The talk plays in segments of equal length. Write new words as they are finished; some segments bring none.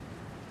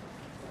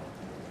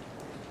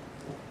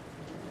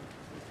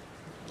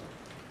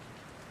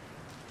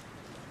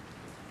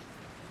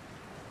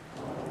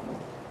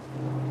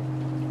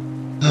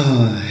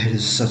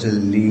is such a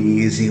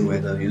lazy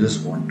weather. You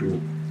just want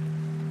to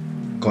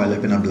coil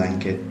up in a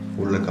blanket,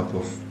 hold a cup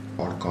of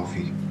hot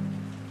coffee,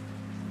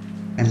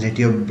 and let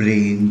your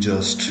brain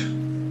just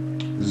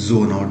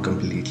zone out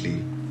completely.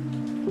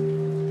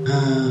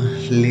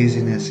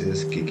 Laziness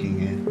is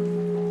kicking in.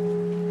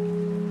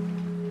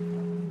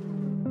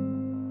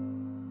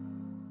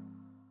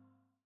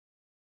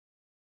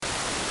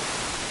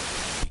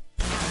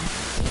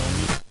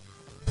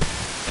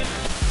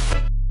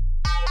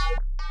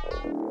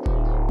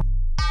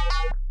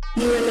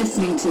 You are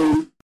listening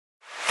to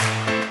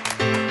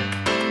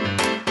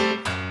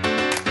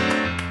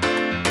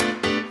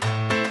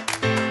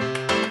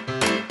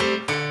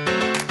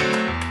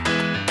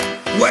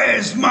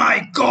Where's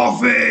my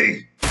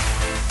coffee?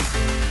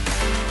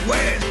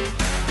 Where's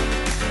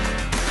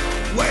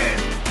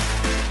where's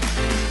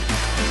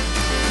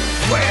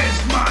where's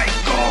my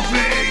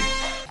coffee?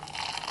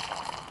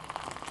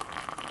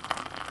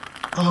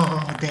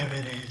 Oh, there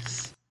it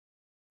is.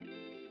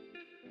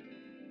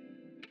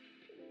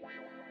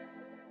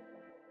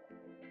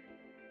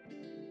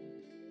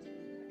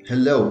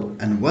 Hello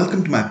and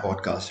welcome to my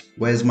podcast,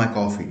 Where's My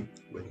Coffee?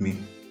 With me,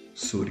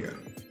 Surya.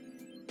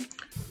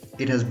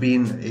 It has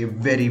been a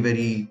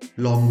very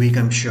long week,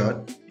 I'm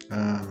sure.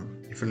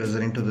 If you're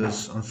listening to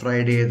this on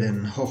Friday,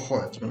 then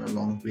it's been a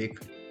long week.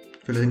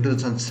 If you're listening to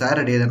this on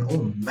Saturday, then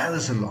oh man,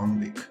 it's a long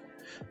week.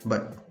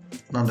 But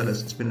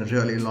nonetheless, it's been a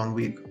really long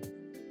week.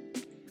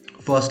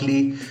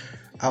 Firstly,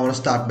 I want to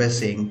start by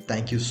saying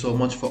thank you so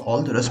much for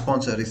all the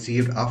response I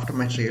received after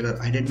my trailer.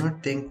 I did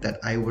not think that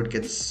I would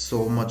get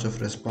so much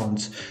of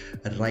response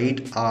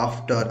right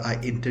after I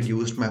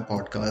introduced my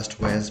podcast,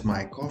 Where's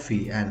My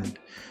Coffee? And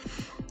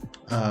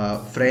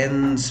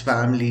friends,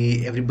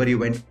 family, everybody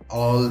went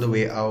all the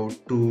way out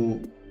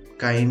to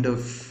kind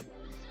of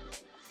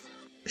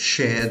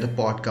share the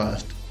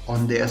podcast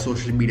on their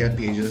social media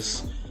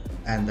pages,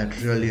 and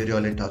that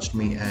really touched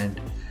me.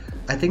 And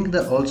I think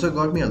that also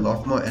got me a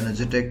lot more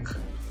energetic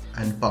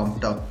and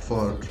pumped up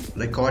for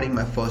recording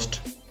my first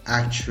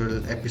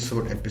actual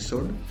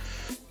episode.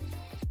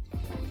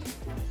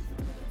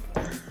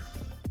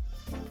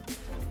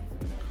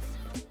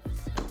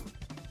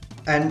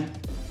 And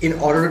in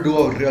order to do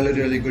a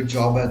really good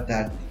job at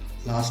that,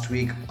 last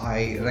week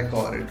I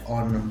recorded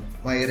on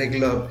my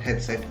regular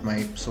headset, my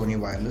Sony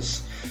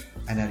wireless,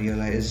 and I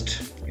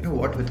realized, you know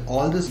what, with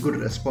all this good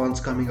response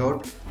coming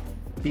out,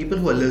 people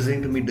who are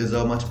listening to me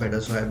deserve much better.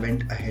 So I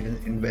went ahead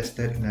and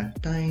invested in a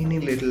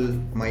tiny little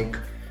mic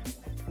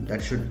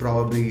that should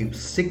probably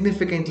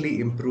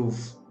significantly improve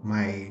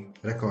my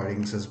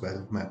recordings as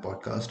well, my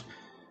podcast.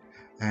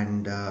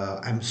 And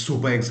I'm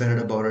super excited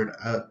about it.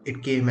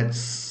 It came at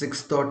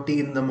 6:30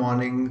 in the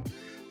morning,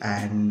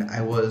 and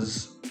I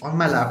was on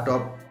my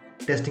laptop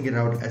testing it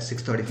out at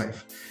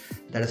 6:35.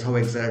 That is how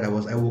excited I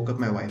was. I woke up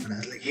my wife and I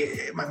was like,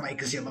 hey, my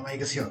mic is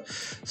here.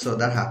 So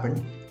that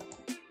happened.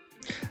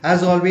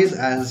 As always,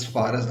 as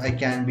far as I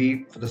can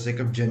be, for the sake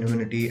of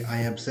genuinity, I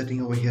am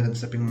sitting over here and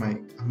sipping my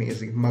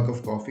amazing mug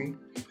of coffee.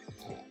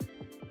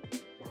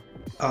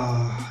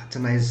 It's a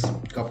nice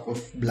cup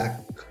of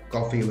black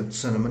coffee with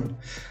cinnamon.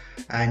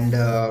 And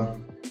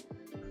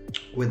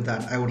with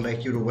that, I would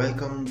like you to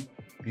welcome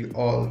you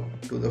all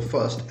to the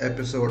first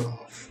episode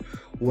of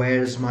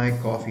Where's My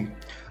Coffee?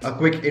 A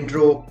quick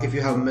intro, if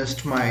you have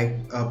missed my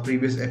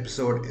previous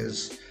episode,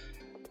 is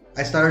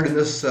I started in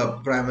this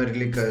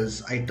primarily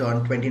because I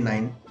turned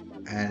 29,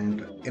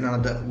 and in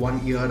another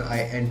 1 year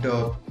I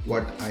enter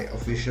what I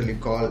officially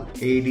call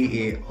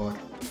ADA, or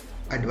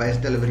Advice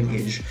Delivering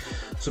Age.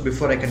 So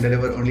before I can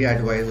deliver only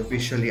advice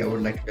officially, I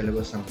would like to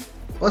deliver some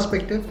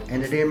perspective,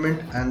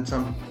 entertainment, and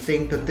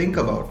something to think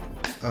about,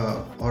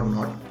 or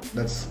not.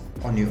 That's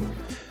on you.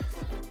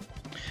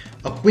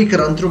 A quick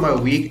run through my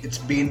week. It's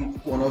been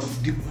one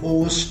of the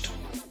most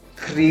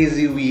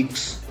crazy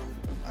weeks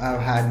I've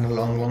had in a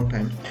long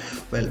time.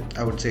 Well,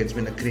 I would say it's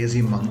been a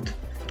crazy month.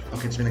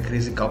 Okay, it's been a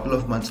crazy couple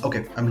of months.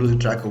 Okay, I'm losing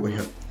track over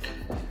here.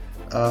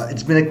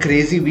 It's been a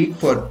crazy week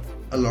for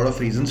a lot of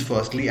reasons.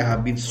 Firstly, I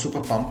have been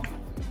super pumped.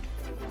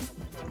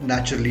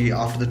 Naturally,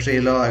 after the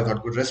trailer, I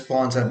got good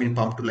response. I've been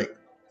pumped to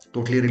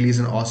totally release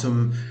an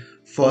awesome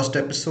first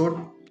episode,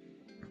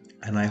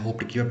 and I hope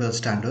to keep up with the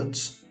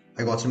standards.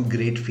 I got some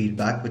great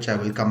feedback, which I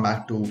will come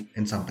back to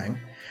in some time.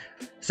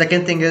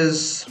 Second thing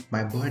is,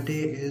 my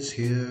birthday is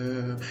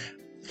here.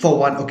 For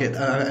one, okay,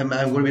 I'm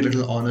going to be a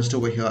little honest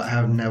over here. I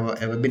have never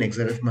ever been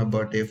excited for my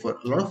birthday for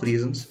a lot of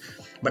reasons.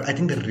 But I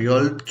think the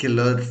real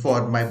killer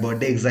for my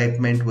birthday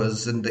excitement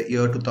was in the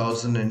year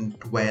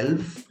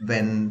 2012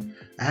 when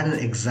I had an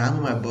exam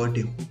on my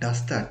birthday. Who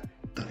does that?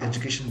 The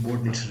education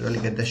board needs to really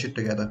get their shit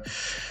together.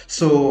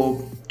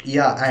 So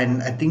yeah,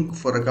 and I think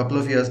for a couple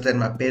of years then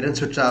my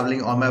parents were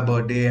traveling on my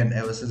birthday, and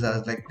ever since I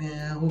was like,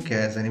 who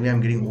cares? Anyway,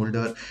 I'm getting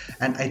older.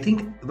 And I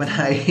think when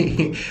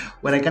I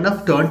when I kind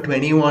of turned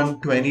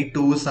 21,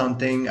 22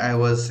 something, I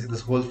was in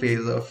this whole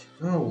phase of,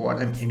 you know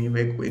what, I'm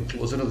anyway going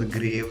closer to the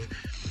grave.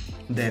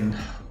 Then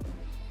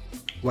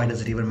why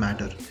does it even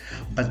matter?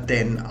 But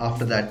then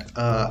after that,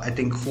 I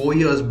think 4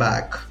 years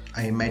back,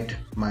 I met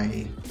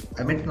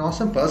an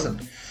awesome person.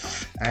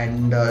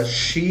 And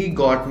she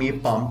got me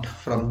pumped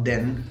from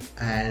then,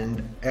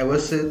 and ever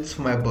since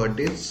my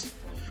birthdays,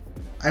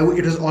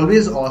 it was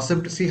always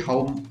awesome to see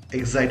how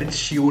excited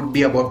she would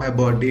be about my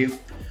birthday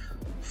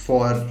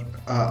for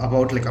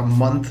about like a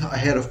month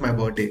ahead of my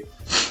birthday.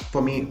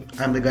 For me,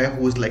 I'm the guy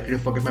who's likely to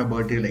forget my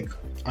birthday like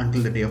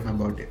until the day of my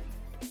birthday.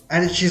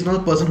 And she's not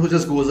a person who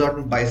just goes out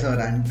and buys a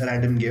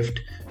random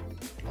gift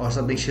or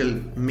something.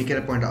 She'll make it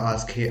a point to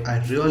ask, hey,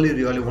 I really,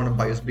 really want to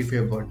buy you something for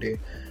your birthday.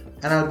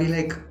 And I'll be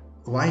like,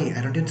 why?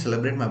 I don't even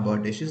celebrate my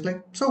birthday. She's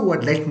like, so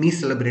what? Let me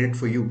celebrate it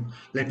for you.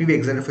 Let me be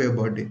excited for your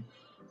birthday.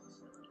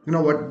 You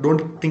know what?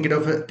 Don't think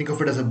of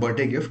it as a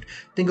birthday gift.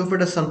 Think of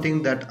it as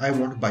something that I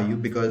want to buy you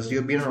because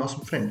you've been an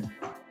awesome friend.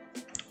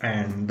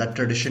 And that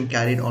tradition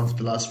carried on for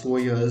the last 4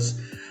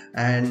 years.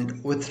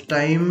 And with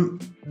time,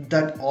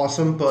 that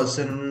awesome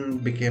person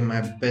became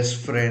my best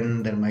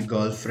friend, then my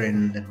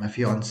girlfriend, then my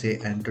fiance,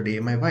 and today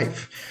my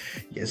wife.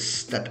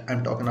 Yes, that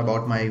I'm talking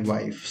about my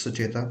wife,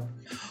 Sucheta.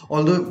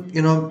 Although,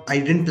 I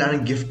didn't plan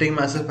on gifting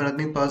myself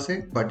anything per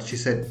se, but she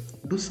said,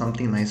 do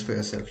something nice for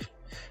yourself.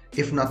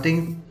 If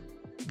nothing,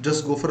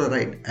 just go for a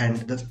ride, and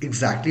that's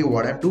exactly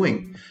what I'm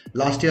doing.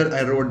 Last year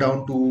I rode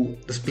down to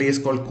this place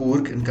called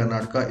Coorg in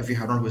Karnataka. If you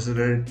have not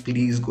visited it,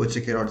 please go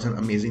check it out. It's an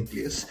amazing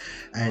place.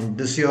 And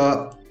this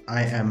year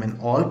I am in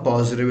all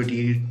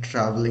positivity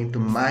traveling to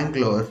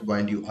Mangalore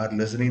while you are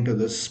listening to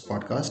this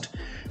podcast,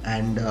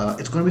 and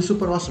it's going to be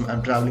super awesome.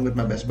 I'm traveling with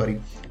my best buddy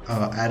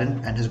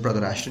Aaron and his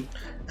brother Ashton,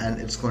 and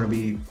it's going to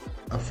be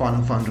a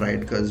fun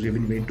ride because we've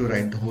been waiting to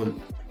ride the whole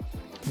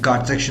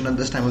Ghat section at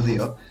this time of the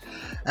year.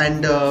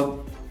 And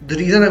the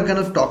reason I'm kind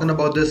of talking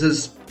about this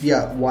is,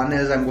 one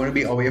is I'm going to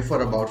be away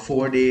for about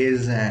 4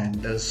 days, and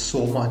there's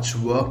so much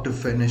work to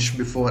finish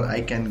before I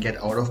can get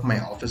out of my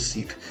office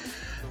seat.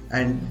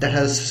 And that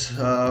has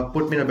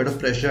put me in a bit of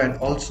pressure. And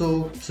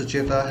also,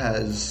 Sucheta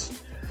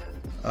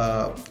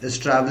is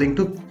traveling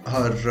to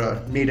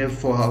her native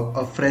for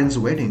a friend's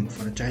wedding,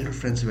 for a childhood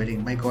friend's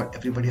wedding. My God,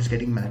 everybody's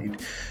getting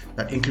married.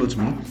 That includes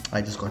me.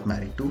 I just got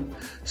married too.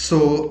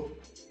 So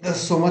there's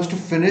so much to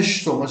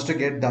finish, so much to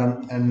get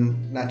done,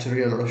 and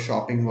naturally a lot of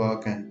shopping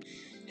work and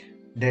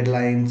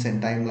deadlines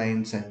and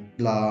timelines and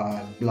blah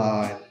and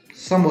blah and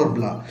some more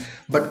blah.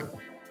 But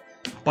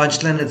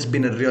punchline, it's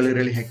been a really,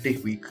 really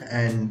hectic week,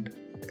 and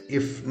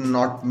if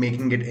not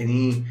making it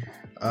any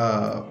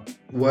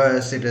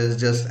worse, it has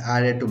just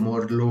added to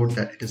more load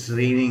that it is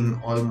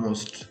raining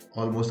almost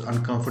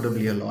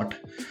uncomfortably a lot.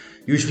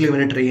 Usually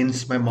when it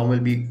rains, my mom will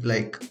be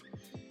like,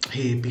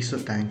 hey, be so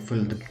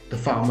thankful that the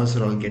farmers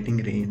are all getting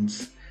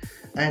rains.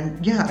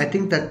 And I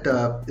think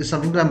that is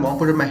something that my mom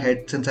put in my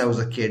head since I was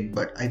a kid.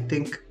 But I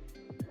think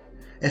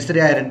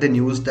yesterday I read the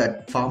news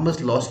that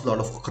farmers lost a lot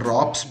of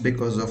crops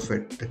because of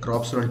it. The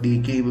crops are all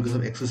decaying because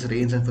of excess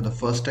rains, and for the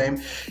first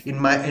time in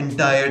my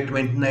entire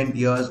 29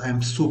 years,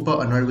 I'm super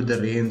annoyed with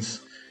the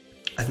rains.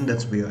 I think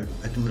that's weird.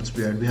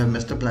 We have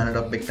messed the planet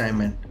up big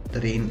time, and the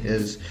rain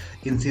is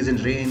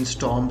in-season rain,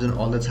 storms, and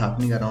all that's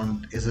happening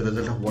around is a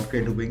result of what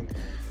we're doing.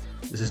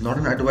 This is not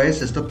an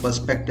advice, it's the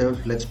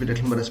perspective. Let's be a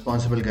little more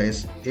responsible,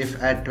 guys.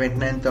 If at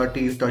 29,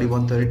 30,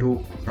 31,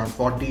 32, around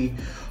 40,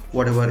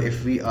 whatever,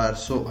 if we are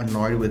so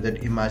annoyed with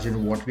it,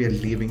 imagine what we are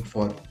leaving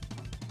for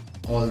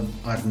all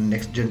our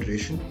next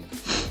generation.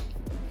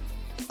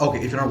 Okay,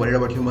 if you're not worried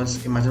about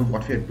humans, imagine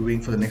what we are doing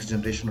for the next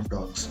generation of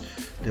dogs.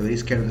 They're very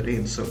scared of the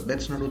rain, so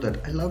let's not do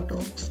that. I love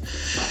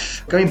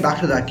dogs. Coming back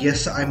to that,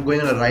 yes, I'm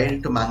going on a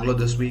ride to Mangalore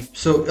this week.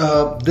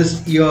 So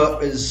this year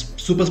is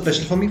super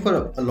special for me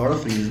for a lot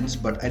of reasons,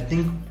 but I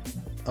think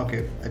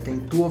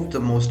two of the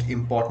most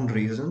important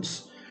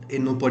reasons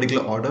in no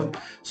particular order.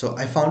 So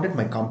I founded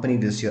my company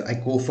this year. I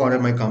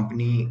co-founded my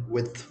company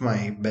with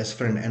my best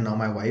friend and now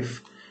my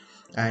wife.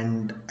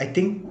 And I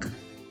think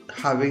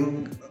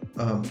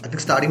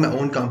starting my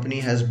own company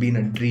has been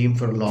a dream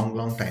for a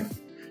long time.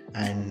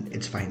 And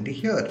it's finally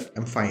here.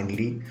 I'm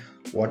finally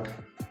what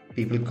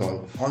people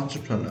call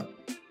entrepreneur.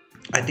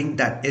 I think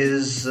that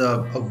is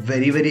a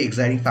very, very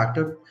exciting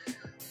factor.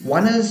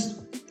 One is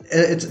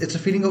it's a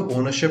feeling of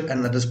ownership,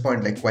 and at this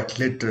point, like quite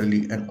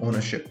literally an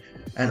ownership.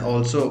 And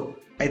also,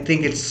 I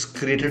think it's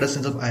created a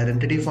sense of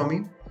identity for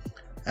me.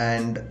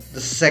 And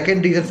the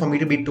second reason for me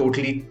to be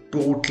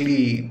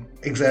totally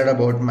excited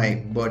about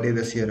my birthday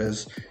this year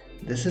is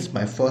this is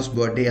my first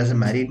birthday as a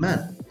married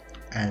man.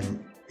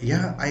 And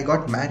I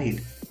got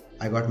married.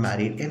 I got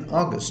married in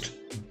August.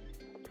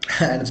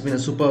 And it's been a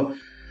super,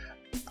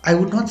 I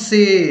would not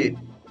say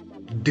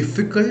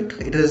difficult.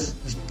 It has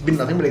been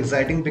nothing but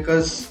exciting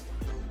because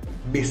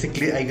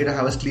basically I get to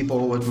have a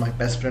sleepover with my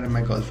best friend and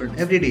my girlfriend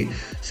every day.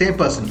 Same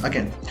person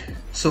again.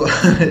 So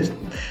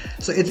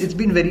it's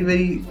been very,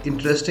 very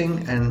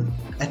interesting, and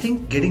I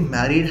think getting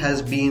married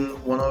has been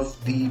one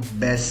of the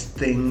best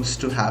things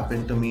to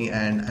happen to me,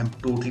 and I'm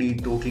totally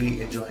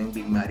enjoying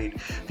being married.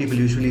 People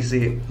usually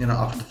say,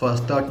 after the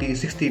first 30,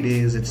 60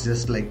 days, it's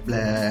just like blah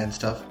and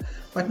stuff.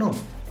 But no,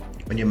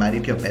 when you're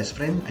married to your best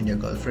friend and your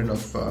girlfriend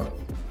of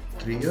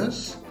 3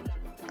 years,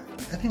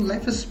 I think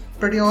life is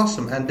pretty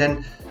awesome. And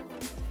then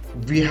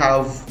We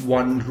have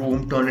one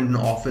room turned into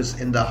an office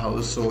in the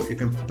house, so you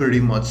can pretty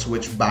much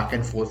switch back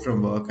and forth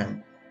from work.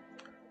 And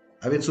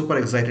I've been super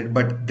excited,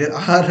 but there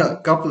are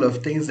a couple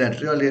of things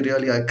that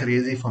really are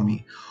crazy for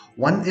me.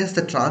 One is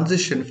the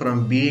transition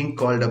from being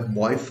called a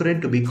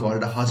boyfriend to be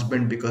called a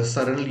husband, because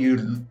suddenly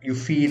you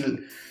feel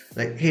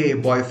like, hey,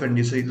 boyfriend,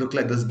 you look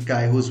like this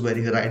guy who's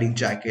wearing a riding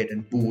jacket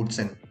and boots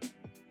and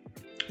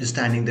just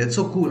standing there. It's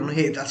so cool.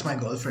 Hey, that's my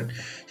girlfriend.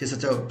 She's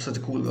such a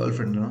cool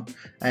girlfriend,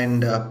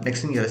 And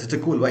next thing you realize, it's a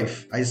cool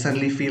wife. I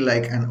suddenly feel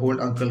like an old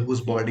uncle who's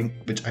balding,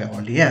 which I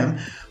already am,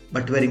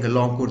 but wearing a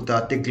long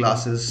kurta, thick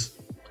glasses,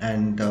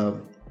 and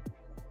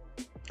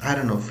I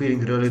don't know,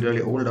 feeling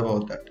really old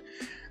about that.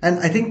 And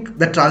I think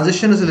the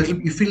transition is a little.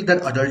 You feel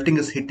that adulting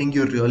is hitting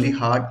you really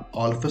hard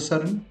all of a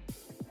sudden,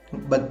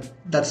 but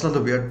that's not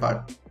the weird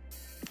part.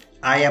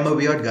 I am a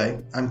weird guy.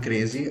 I'm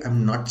crazy.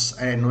 I'm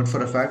nuts. I know it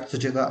for a fact.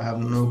 Suchita, I have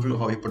no clue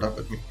how you put up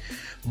with me.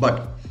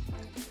 But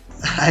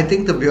I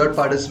think the weird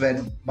part is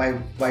when my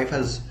wife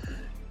has.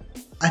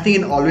 I think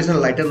in always on a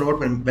lighter note,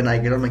 when I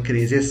get on my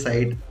craziest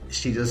side,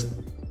 she just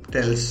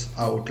tells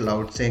out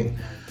loud saying,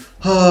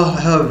 "Oh, I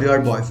have a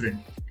weird boyfriend."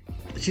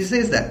 She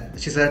says that.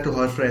 She said it to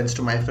her friends,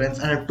 to my friends,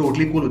 and I'm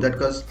totally cool with that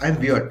because I'm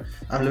weird.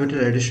 I'm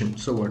limited edition,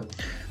 so what?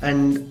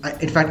 And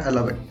in fact, I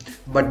love it.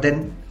 But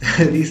then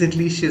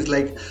recently, she's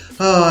like,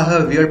 "Oh, I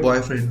have a weird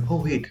boyfriend.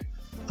 Oh, wait.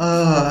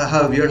 I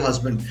have a weird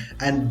husband."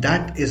 And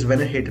that is when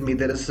it hit me.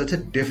 There is such a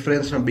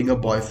difference from being a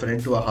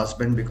boyfriend to a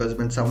husband, because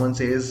when someone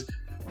says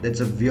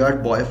that's a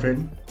weird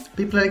boyfriend,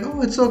 people are like,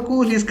 "Oh, it's so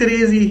cool. He's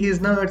crazy.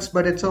 He's nuts,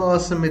 but it's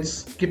awesome.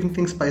 It's keeping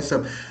things spiced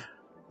up."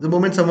 The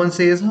moment someone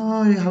says,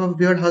 "Oh, you have a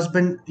weird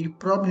husband," you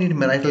probably need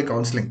marital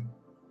counseling.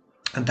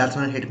 And that's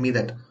when it hit me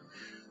that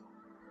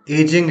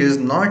aging is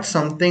not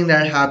something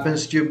that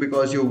happens to you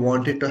because you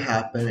want it to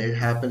happen. It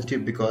happens to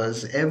you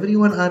because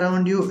everyone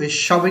around you is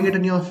shoving it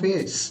in your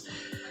face.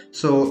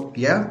 So,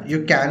 yeah,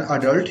 you can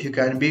adult, you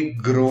can be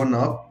grown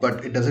up,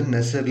 but it doesn't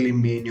necessarily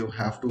mean you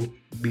have to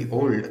be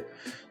old.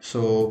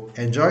 So,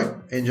 enjoy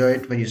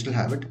it when you still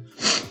have it.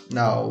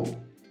 Now,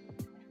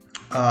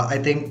 I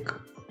think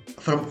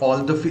from all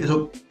the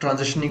so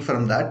transitioning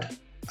from that,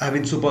 I've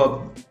been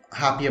super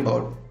happy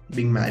about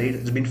being married.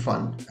 It's been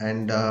fun,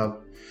 and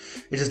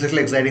it's just little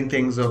exciting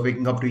things of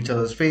waking up to each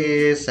other's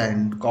face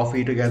and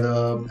coffee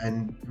together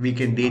and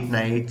weekend date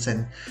nights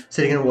and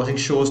sitting and watching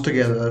shows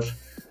together.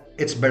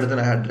 It's better than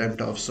I had dreamt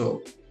of.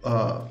 So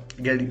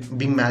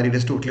being married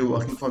is totally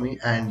working for me.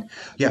 And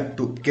yeah,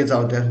 to kids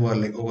out there who are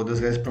like, "Oh, this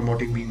guy's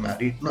promoting being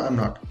married." No, I'm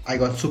not. I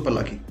got super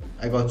lucky.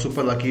 I got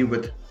super lucky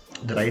with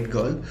the right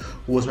girl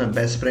who was my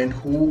best friend,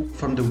 who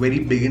from the very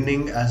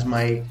beginning, as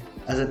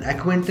an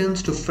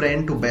acquaintance to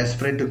friend to best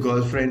friend to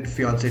girlfriend,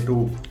 fiance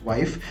to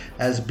wife,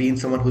 has been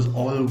someone who's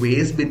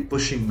always been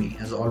pushing me,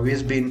 has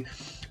always been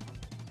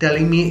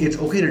telling me it's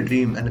okay to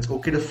dream and it's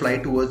okay to fly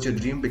towards your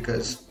dream,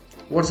 because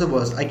what's the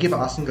worst? I keep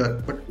asking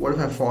her, "But what if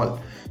I fall?"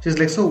 She's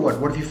like, "So what?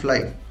 What if you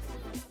fly?"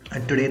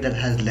 And today that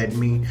has led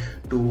me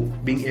to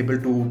being able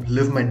to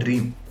live my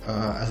dream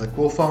as a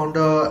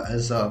co-founder,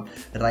 as a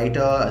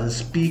writer, as a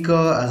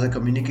speaker, as a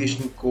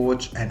communication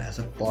coach, and as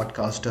a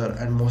podcaster,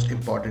 and most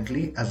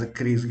importantly, as a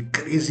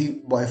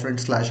crazy boyfriend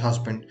slash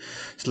husband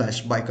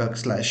slash biker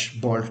slash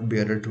bald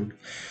bearded dude.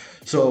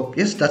 So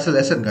yes, that's a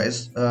lesson,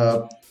 guys.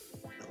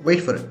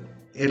 Wait for it.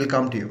 It'll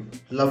come to you.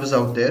 Love is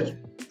out there,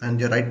 and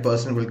the right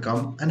person will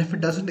come. And if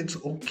it doesn't, it's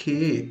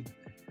okay.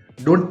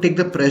 Don't take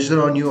the pressure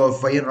on you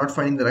of why you're not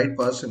finding the right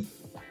person.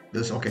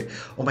 This okay.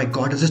 Oh my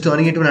god, this is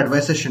turning into an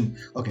advice session.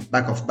 Okay,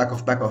 back off.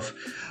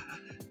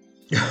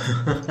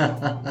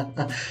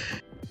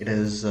 It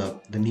is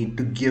the need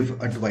to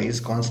give advice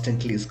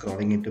constantly is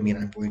crawling into me, and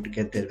I'm going to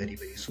get there very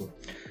soon.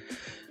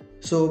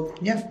 So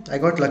yeah, I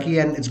got lucky,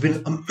 and it's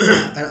been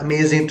an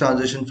amazing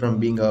transition from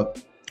being a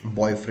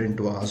boyfriend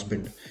to a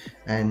husband,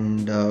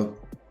 and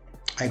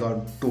I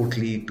got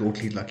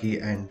totally lucky.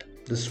 And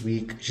this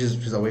week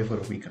she's away for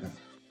a week, and I'm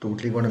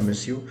totally gonna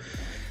miss you.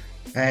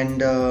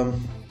 And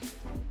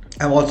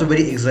I'm also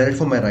very excited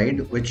for my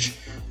ride, which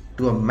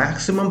to a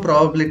maximum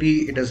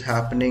probability it is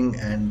happening,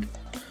 and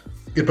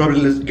you'll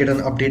probably get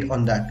an update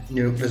on that.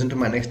 Listen to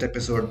my next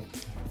episode,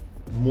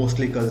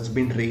 mostly because it's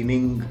been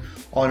raining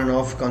on and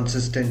off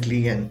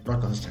consistently, and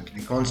not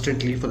consistently,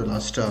 constantly for the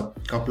last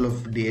couple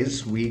of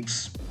days,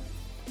 weeks,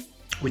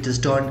 which has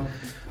turned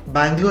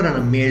Bangalore and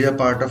a major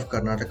part of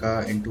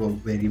Karnataka into a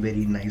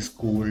very nice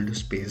cold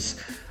space.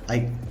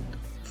 I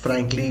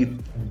frankly,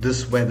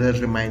 this weather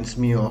reminds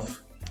me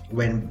of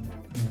when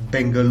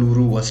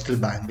Bengaluru was still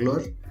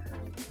Bangalore,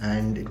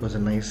 and it was a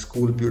nice,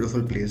 cool,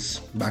 beautiful place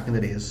back in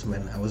the days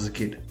when I was a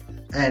kid.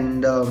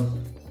 And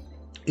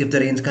if the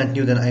rains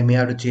continue, then I may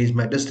have to change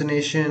my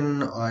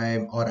destination,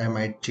 or I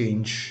might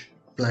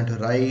plan to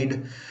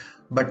ride.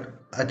 But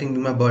I think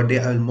my birthday,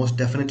 I will most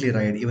definitely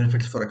ride, even if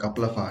it's for a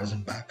couple of hours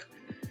and back.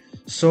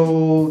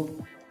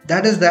 So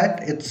that is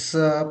that. It's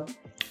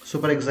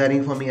super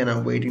exciting for me, and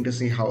I'm waiting to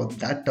see how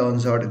that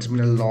turns out. It's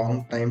been a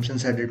long time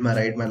since I did my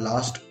ride. My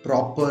last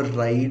proper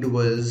ride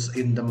was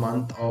in the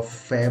month of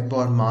Feb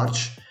or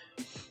March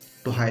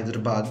to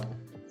Hyderabad,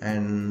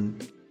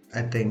 and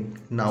I think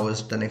now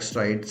is the next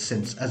ride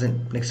since, as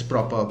in next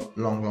proper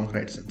long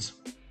ride since.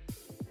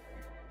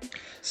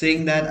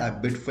 Saying that, I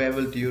bid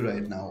farewell to you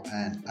right now,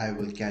 and I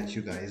will catch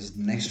you guys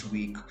next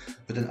week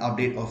with an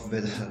update of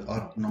whether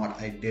or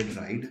not I did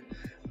ride,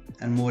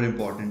 and more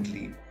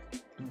importantly,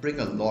 bring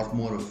a lot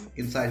more of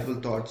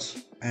insightful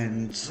thoughts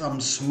and some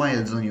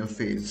smiles on your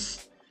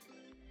face.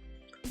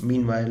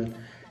 Meanwhile,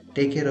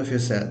 take care of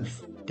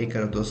yourself, take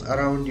care of those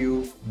around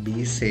you,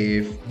 be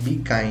safe, be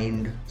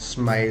kind,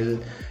 smile.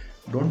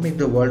 Don't make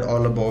the world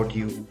all about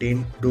you.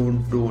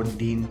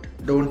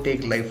 Don't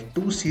take life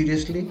too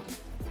seriously.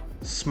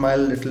 Smile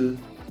a little,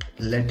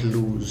 let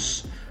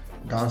loose,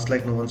 dance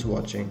like no one's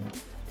watching,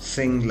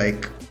 sing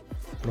like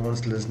no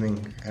one's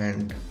listening,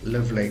 and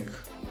live like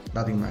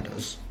nothing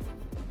matters.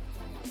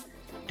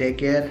 Take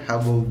care,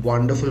 have a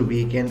wonderful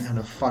weekend and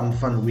a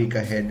fun week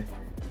ahead.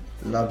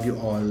 Love you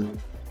all.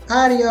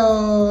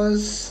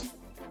 Adios!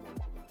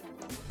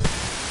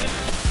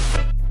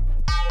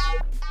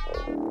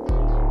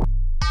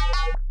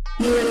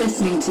 You are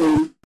listening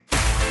to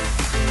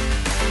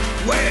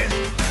When?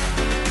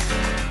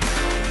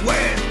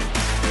 When?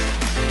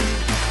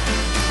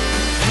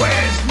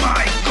 Where's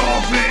my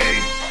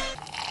coffee?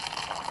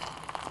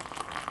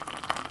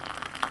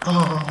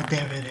 Oh,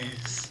 there it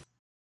is.